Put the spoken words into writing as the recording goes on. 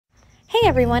Hey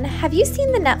everyone, have you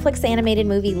seen the Netflix animated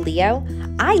movie Leo?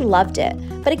 I loved it,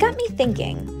 but it got me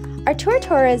thinking, are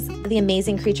tuataras the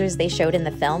amazing creatures they showed in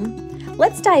the film?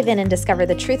 Let's dive in and discover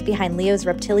the truth behind Leo's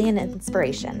reptilian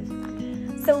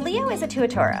inspiration. So Leo is a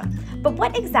tuatara, but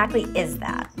what exactly is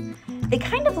that? They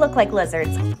kind of look like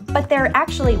lizards, but they're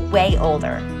actually way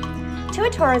older.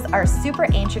 Tuataras are super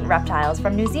ancient reptiles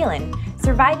from New Zealand,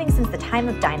 surviving since the time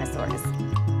of dinosaurs.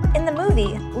 In the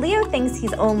movie, Leo thinks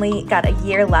he's only got a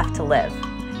year left to live.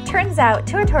 Turns out,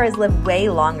 tuataras live way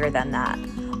longer than that.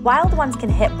 Wild ones can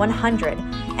hit 100,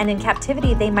 and in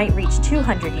captivity they might reach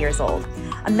 200 years old.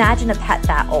 Imagine a pet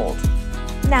that old.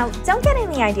 Now, don't get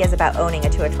any ideas about owning a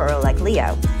tuatara like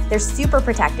Leo. They're super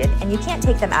protected, and you can't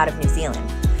take them out of New Zealand.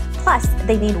 Plus,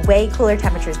 they need way cooler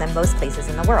temperatures than most places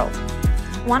in the world.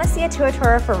 Want to see a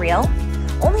tuatara for real?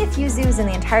 Only a few zoos in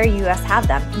the entire US have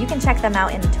them. You can check them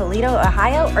out in Toledo,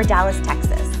 Ohio, or Dallas,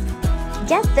 Texas.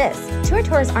 Get this,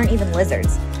 tuataras aren't even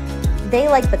lizards. They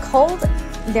like the cold,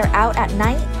 they're out at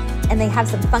night, and they have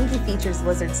some funky features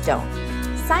lizards don't.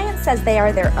 Science says they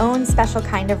are their own special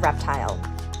kind of reptile.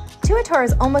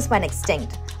 Tuataras almost went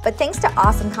extinct, but thanks to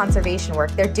awesome conservation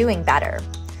work, they're doing better.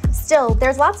 Still,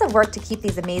 there's lots of work to keep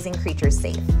these amazing creatures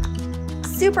safe.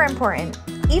 Super important.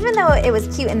 Even though it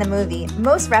was cute in the movie,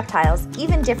 most reptiles,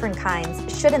 even different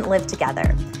kinds, shouldn't live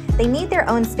together. They need their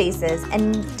own spaces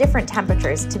and different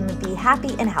temperatures to be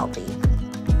happy and healthy.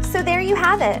 So there you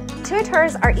have it.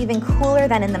 Tuataras are even cooler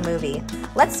than in the movie.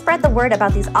 Let's spread the word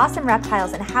about these awesome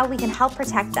reptiles and how we can help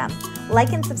protect them.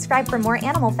 Like and subscribe for more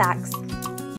animal facts.